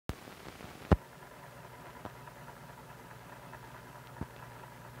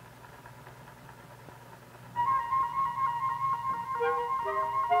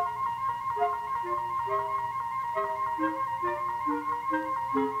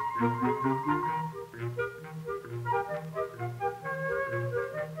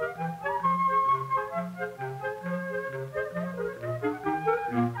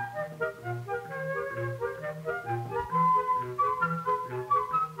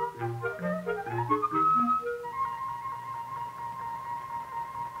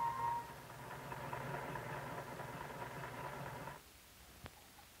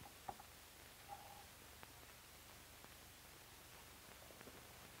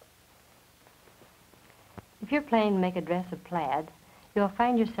If you're planning to make a dress of plaid, you'll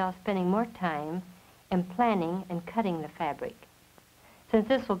find yourself spending more time in planning and cutting the fabric. Since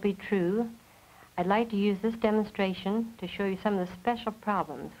this will be true, I'd like to use this demonstration to show you some of the special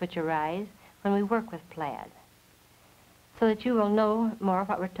problems which arise when we work with plaid. So that you will know more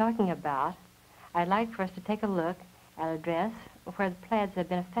what we're talking about, I'd like for us to take a look at a dress where the plaids have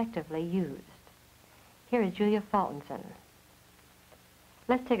been effectively used. Here is Julia Fultonson.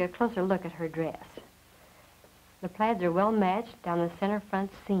 Let's take a closer look at her dress. The plaids are well matched down the center front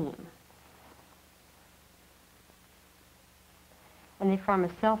seam. And they form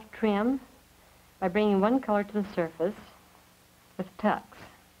a self-trim by bringing one color to the surface with tucks.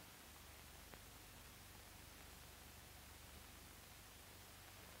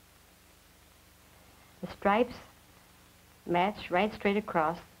 The stripes match right straight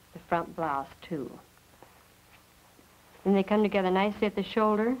across the front blouse too. Then they come together nicely at the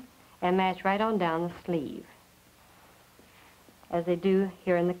shoulder and match right on down the sleeve, as they do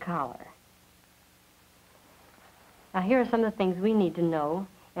here in the collar. Now here are some of the things we need to know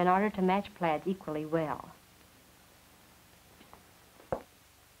in order to match plaids equally well.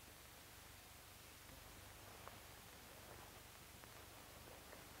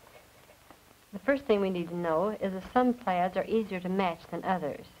 The first thing we need to know is that some plaids are easier to match than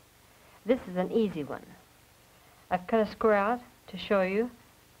others. This is an easy one. I've cut a square out to show you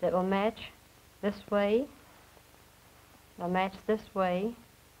that will match this way. It'll match this way,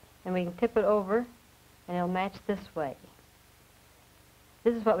 and we can tip it over and it'll match this way.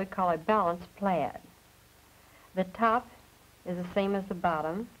 This is what we call a balanced plaid. The top is the same as the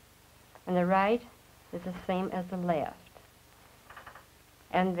bottom, and the right is the same as the left.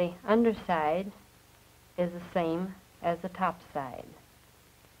 And the underside is the same as the top side.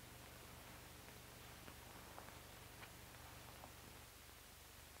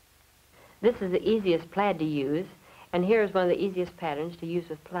 This is the easiest plaid to use, and here is one of the easiest patterns to use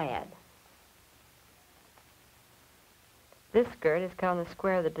with plaid. This skirt is called the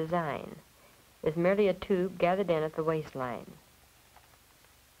square of the design. It's merely a tube gathered in at the waistline.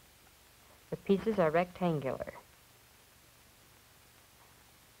 The pieces are rectangular.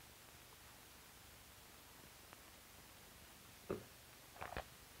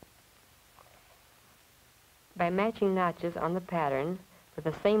 By matching notches on the pattern with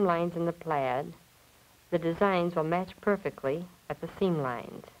the same lines in the plaid, the designs will match perfectly at the seam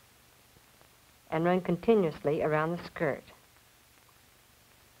lines and run continuously around the skirt.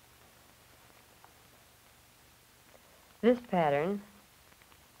 This pattern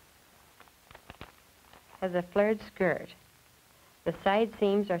has a flared skirt. The side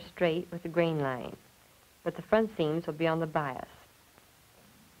seams are straight with the grain line, but the front seams will be on the bias.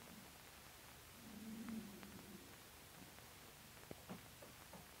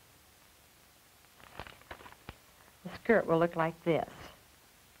 The skirt will look like this.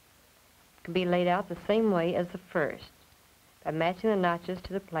 It can be laid out the same way as the first. By matching the notches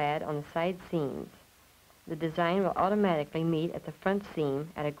to the plaid on the side seams, the design will automatically meet at the front seam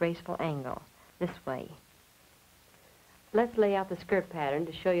at a graceful angle, this way. Let's lay out the skirt pattern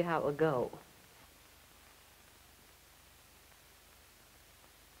to show you how it will go.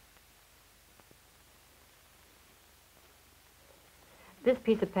 This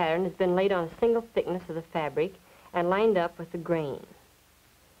piece of pattern has been laid on a single thickness of the fabric and lined up with the grain.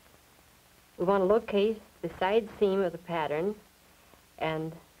 We want to locate the side seam of the pattern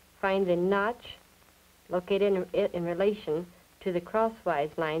and find the notch located in relation to the crosswise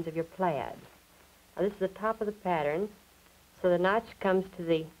lines of your plaid. Now this is the top of the pattern, so the notch comes to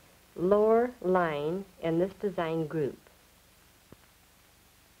the lower line in this design group.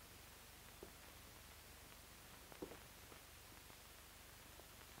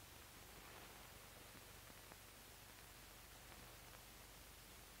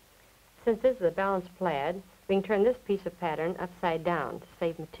 Since this is a balanced plaid, we can turn this piece of pattern upside down to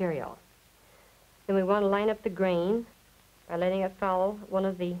save material. Then we want to line up the grain by letting it follow one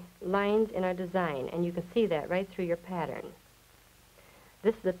of the lines in our design, and you can see that right through your pattern.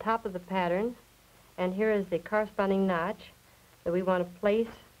 This is the top of the pattern, and here is the corresponding notch that we want to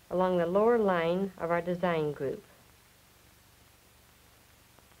place along the lower line of our design group.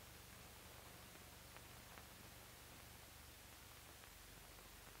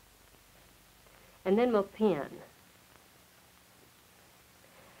 And then we'll pin.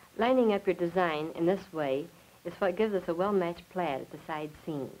 Lining up your design in this way is what gives us a well-matched plaid at the side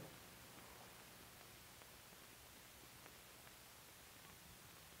seam.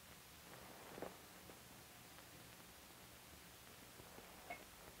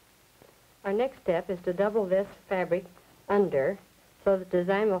 Our next step is to double this fabric under so the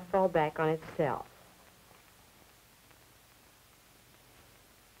design will fall back on itself.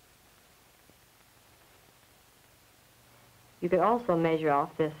 You could also measure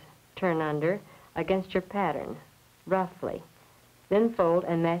off this turn under against your pattern, roughly. Then fold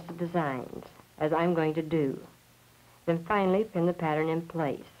and match the designs, as I'm going to do. Then finally pin the pattern in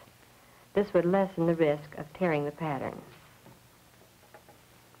place. This would lessen the risk of tearing the pattern.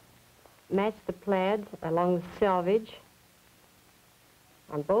 Match the plaids along the selvage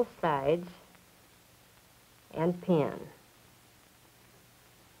on both sides and pin.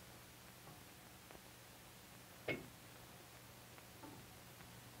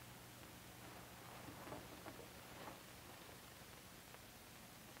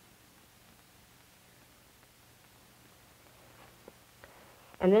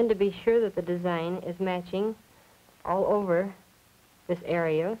 And then to be sure that the design is matching all over this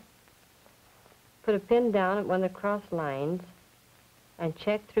area, put a pin down at one of the cross lines and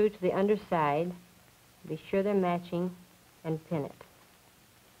check through to the underside. Be sure they're matching and pin it.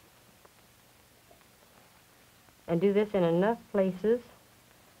 And do this in enough places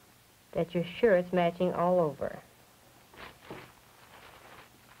that you're sure it's matching all over.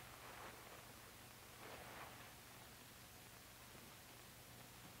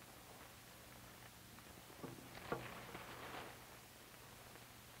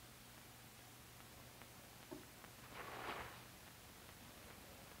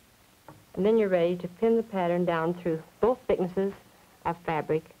 And then you're ready to pin the pattern down through both thicknesses of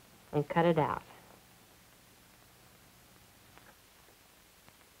fabric and cut it out.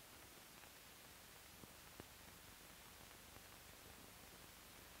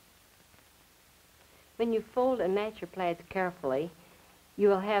 When you fold and match your plaids carefully, you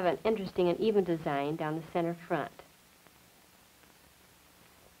will have an interesting and even design down the center front.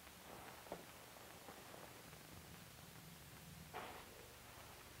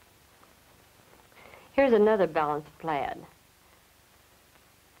 Here's another balanced plaid.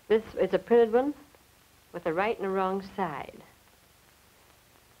 This is a printed one with a right and a wrong side.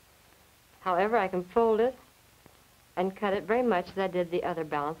 However, I can fold it and cut it very much as I did the other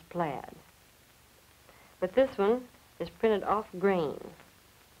balanced plaid. But this one is printed off grain,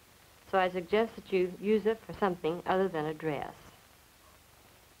 so I suggest that you use it for something other than a dress.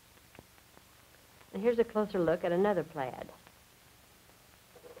 And here's a closer look at another plaid.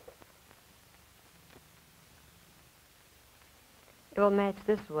 It will match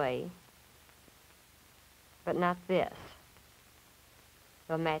this way, but not this.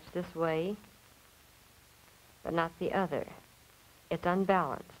 It will match this way, but not the other. It's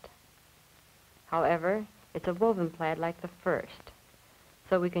unbalanced. However, it's a woven plaid like the first,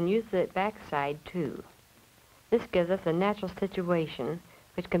 so we can use the back side too. This gives us a natural situation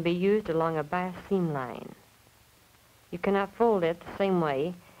which can be used along a bias seam line. You cannot fold it the same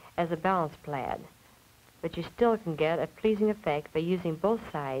way as a balanced plaid, but you still can get a pleasing effect by using both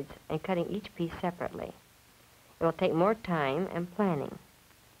sides and cutting each piece separately. It will take more time and planning.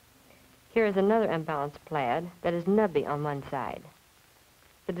 Here is another unbalanced plaid that is nubby on one side.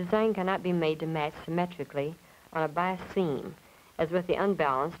 The design cannot be made to match symmetrically on a bias seam, as with the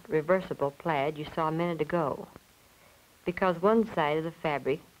unbalanced, reversible plaid you saw a minute ago, because one side of the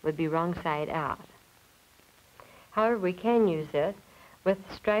fabric would be wrong side out. However, we can use it with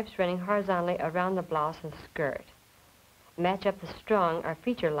stripes running horizontally around the blouse and skirt. Match up the strong or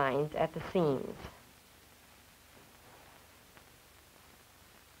feature lines at the seams.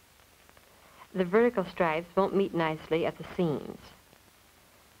 The vertical stripes won't meet nicely at the seams,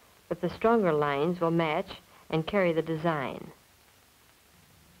 but the stronger lines will match and carry the design.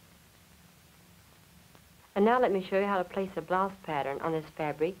 And now let me show you how to place a blouse pattern on this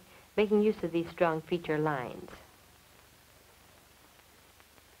fabric, making use of these strong feature lines.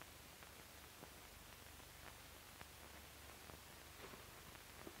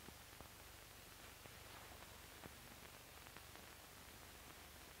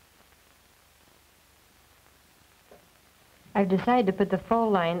 I've decided to put the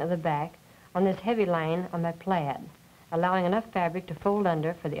fold line of the back on this heavy line on my plaid, allowing enough fabric to fold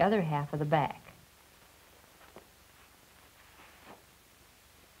under for the other half of the back.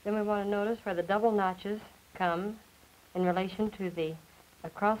 Then we want to notice where the double notches come in relation to the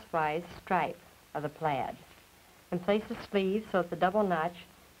crosswise stripe of the plaid. And place the sleeve so that the double notch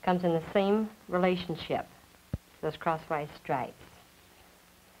comes in the same relationship, those crosswise stripes.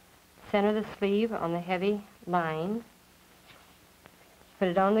 Center the sleeve on the heavy line, put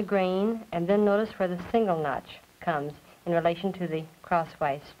it on the grain, and then notice where the single notch comes in relation to the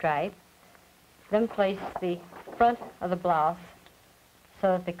crosswise stripe. Then place the front of the blouse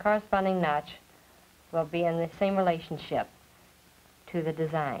so that the corresponding notch will be in the same relationship to the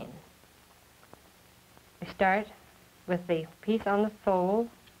design. We start with the piece on the fold,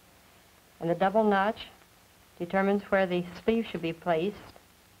 and the double notch determines where the sleeve should be placed.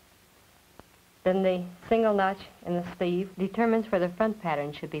 Then the single notch in the sleeve determines where the front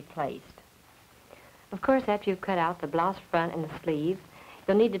pattern should be placed. Of course, after you've cut out the blouse front and the sleeve,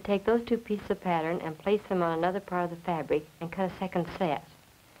 you'll need to take those two pieces of pattern and place them on another part of the fabric and cut a second set.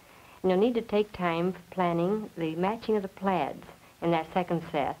 And you'll need to take time for planning the matching of the plaids in that second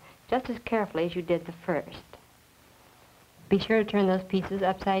set, just as carefully as you did the first. Be sure to turn those pieces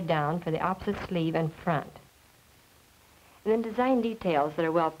upside down for the opposite sleeve and front. And then design details that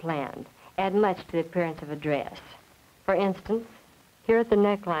are well planned add much to the appearance of a dress. For instance, here at the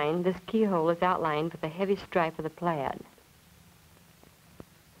neckline, this keyhole is outlined with a heavy stripe of the plaid.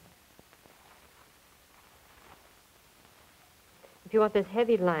 If you want this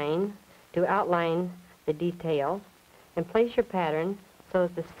heavy line to outline the detail, then place your pattern so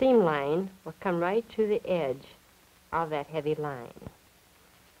that the seam line will come right to the edge of that heavy line.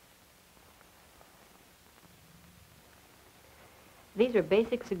 These are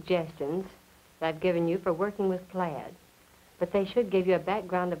basic suggestions that I've given you for working with plaid, but they should give you a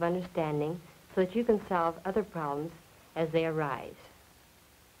background of understanding so that you can solve other problems as they arise.